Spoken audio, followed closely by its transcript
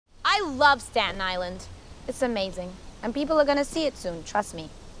I love Staten Island. It's amazing. And people are gonna see it soon, trust me.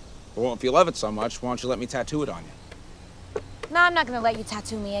 Well, if you love it so much, why don't you let me tattoo it on you? No, I'm not gonna let you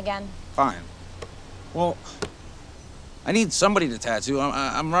tattoo me again. Fine. Well, I need somebody to tattoo.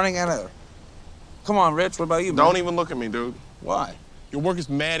 I'm running out of... Come on, Rich, what about you, man? Don't even look at me, dude. Why? Your work is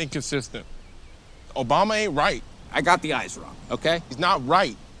mad inconsistent. Obama ain't right. I got the eyes wrong, okay? He's not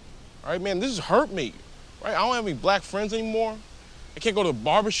right. All right, man, this has hurt me. Right? I don't have any black friends anymore. I can't go to the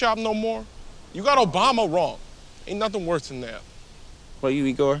barbershop no more. You got Obama wrong. Ain't nothing worse than that. What, you,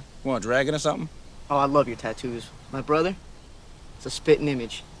 Igor? You want a dragon or something? Oh, I love your tattoos. My brother, it's a spitting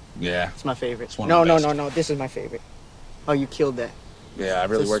image. Yeah. It's my favorite. It's one of the best. No. This is my favorite. Oh, you killed that. Yeah, I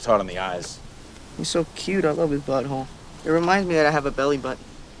really worked hard on the eyes. He's so cute. I love his butthole. It reminds me that I have a belly button.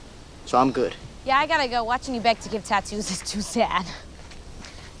 So I'm good. Yeah, I gotta go. Watching you beg to give tattoos is too sad.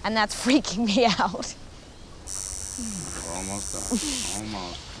 And that's freaking me out. We're almost done.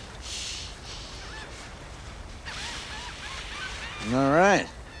 Almost. All right.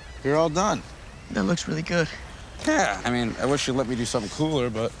 You're all done. That looks really good. Yeah. I mean, I wish you'd let me do something cooler,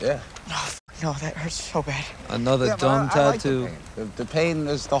 but yeah. Oh, no, that hurts so bad. Another dumb tattoo. Like the pain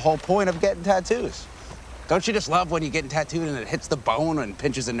is the whole point of getting tattoos. Don't you just love when you're getting tattooed and it hits the bone and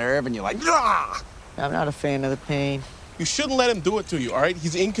pinches a nerve and you're like, ah! I'm not a fan of the pain. You shouldn't let him do it to you, all right?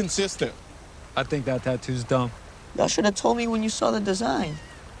 He's inconsistent. I think that tattoo's dumb. Y'all should have told me when you saw the design.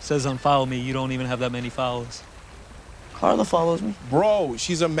 Says unfollow me, you don't even have that many followers. Carla follows me. Bro,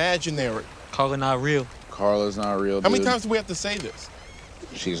 she's imaginary. Carlin not real. Carla's not real, dude. How many times do we have to say this?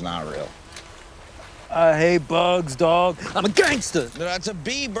 She's not real. I hate bugs, dog. I'm a gangster. That's a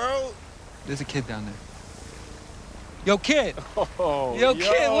bee, bro. There's a kid down there. Yo, kid. Oh, Yo,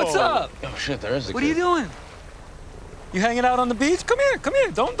 kid, what's up? Oh, shit, there is a kid. What are you doing? You hanging out on the beach? Come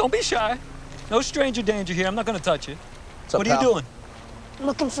here. Don't be shy. No stranger danger here. I'm not gonna touch you. What's up, what are you doing?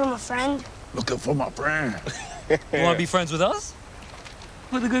 Looking for my friend. Looking for my friend. You wanna be friends with us?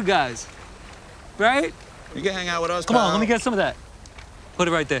 We're the good guys. Right? You can hang out with us, Come on, pal. let me get some of that. Put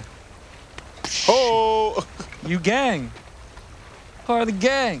it right there. Oh! You gang. Part of the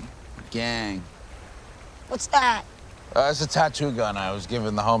gang. Gang. What's that? It's a tattoo gun. I was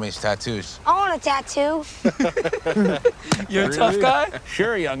giving the homies tattoos. I want a tattoo. You're a tough guy?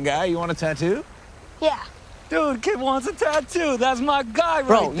 Sure, young guy. You want a tattoo? Yeah. Dude, kid wants a tattoo. That's my guy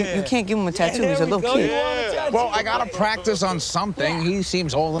right there. Bro, you can't give him a tattoo. He's a little go. kid. You want a tattoo? Well, I gotta practice on something. Yeah. He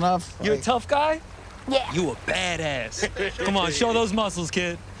seems old enough. You're a tough guy? Yeah. You a badass. Come on, show those muscles,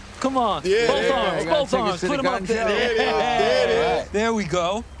 kid. Come on. Yeah, both yeah, arms, you gotta both take us arms. to Put the them up gun there. show. There it is. There we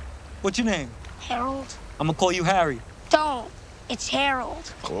go. What's your name? Harold? I'm gonna call you Harry. Don't. It's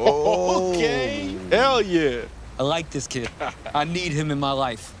Harold. Oh. Okay. Hell yeah. I like this kid. I need him in my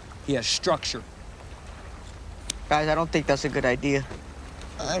life. He has structure. Guys, I don't think that's a good idea.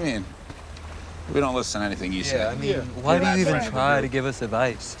 I mean, we don't listen to anything you say. Why do you even try to give us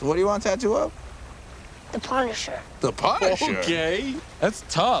advice? So what do you want tattoo of? The Punisher. The Punisher. Okay. That's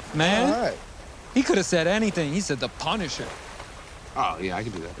tough, man. All right. He could have said anything. He said the Punisher. Oh, yeah, I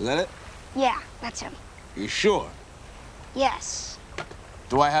can do that. Is that it? Yeah, that's him. You sure? Yes.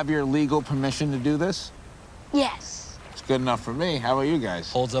 Do I have your legal permission to do this? Yes. It's good enough for me. How about you guys?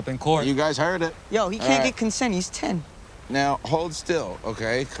 Holds up in court. You guys heard it. Yo, he can't get consent. He's 10. Now, hold still,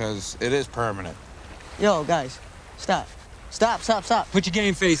 okay? Because it is permanent. Yo, guys, stop. Stop. Put your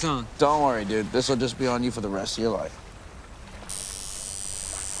game face on. Don't worry, dude. This will just be on you for the rest of your life.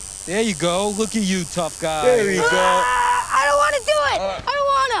 There you go. Look at you, tough guy. There you go. I don't want to do it. I don't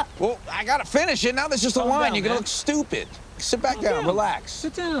want to. Well, I gotta finish it. Now there's just a Calm line. down, You're gonna man. look stupid. Sit back down. Relax.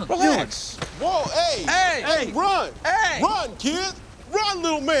 Sit down. Relax. Whoa, hey. Hey. Run. Hey. Run, kid. Run,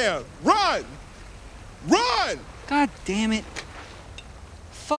 little man. Run. Run. God damn it.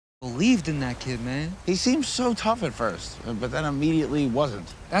 Believed in that kid, man. He seemed so tough at first, but then immediately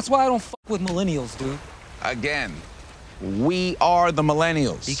wasn't. That's why I don't fuck with millennials, dude. Again, we are the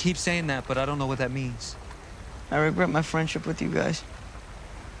millennials. He keeps saying that, but I don't know what that means. I regret my friendship with you guys.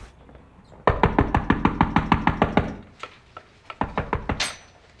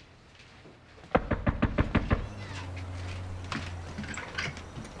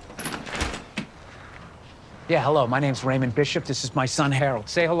 Yeah, hello. My name's Raymond Bishop. This is my son, Harold.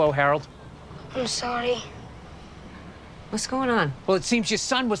 Say hello, Harold. I'm sorry. What's going on? Well, it seems your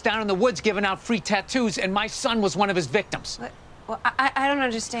son was down in the woods giving out free tattoos, and my son was one of his victims. What? Well, I don't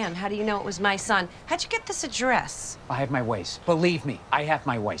understand. How do you know it was my son? How'd you get this address? I have my ways. Believe me, I have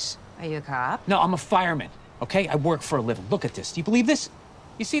my ways. Are you a cop? No, I'm a fireman, okay? I work for a living. Look at this. Do you believe this?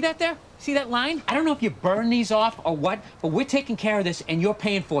 You see that there? See that line? I don't know if you burn these off or what, but we're taking care of this, and you're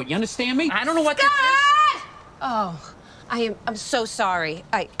paying for it. You understand me? I don't know what this is. Oh, I'm so sorry.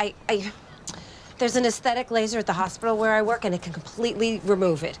 There's an aesthetic laser at the hospital where I work, and it can completely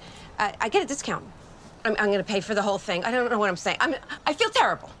remove it. I get a discount. I'm going to pay for the whole thing. I don't know what I'm saying. I feel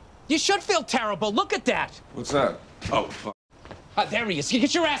terrible. You should feel terrible. Look at that. What's that? Oh, fuck. There he is.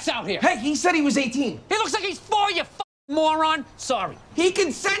 Get your ass out here. Hey, he said he was 18. He looks like he's 4, you moron. Sorry. He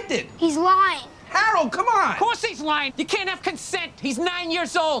consented. He's lying. Harold, come on. Of course he's lying. You can't have consent. He's 9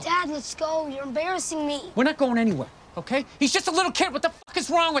 years old. Dad, let's go. You're embarrassing me. We're not going anywhere, okay? He's just a little kid. What the fuck is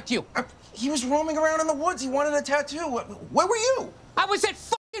wrong with you? He was roaming around in the woods. He wanted a tattoo. Where were you? I was at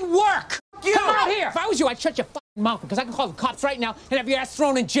fucking work. You. Come out here. If I was you, I'd shut your fucking mouth because I can call the cops right now and have your ass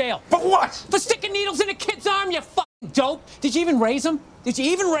thrown in jail. For what? For sticking needles in a kid's arm, you fucking dope. Did you even raise him? Did you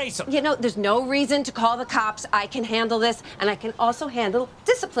even raise him? You know, there's no reason to call the cops. I can handle this, and I can also handle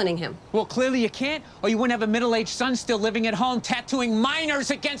disciplining him. Well, clearly you can't, or you wouldn't have a middle-aged son still living at home tattooing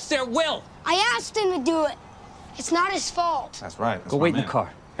minors against their will. I asked him to do it. It's not his fault. That's right. Go wait in the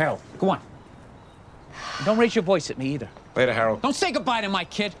car. Harold, go on. And don't raise your voice at me either. Later, Harold. Don't say goodbye to my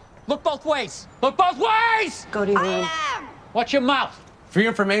kid. Look both ways. Look both ways! Go to your room. Watch your mouth. For your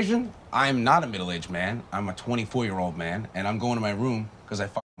information, I'm not a middle-aged man. I'm a 24-year-old man, and I'm going to my room because I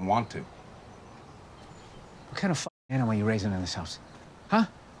fucking want to. What kind of fucking animal are you raising in this house? Huh?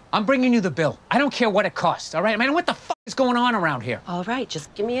 I'm bringing you the bill. I don't care what it costs, all right? I mean, what the fuck is going on around here? All right,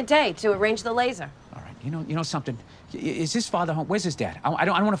 just give me a day to arrange the laser. All right, you know something? Is his father home? Where's his dad? I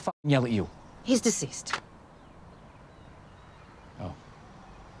don't want to fucking yell at you. He's deceased. Oh.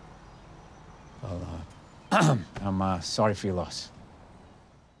 Well, I'm sorry for your loss.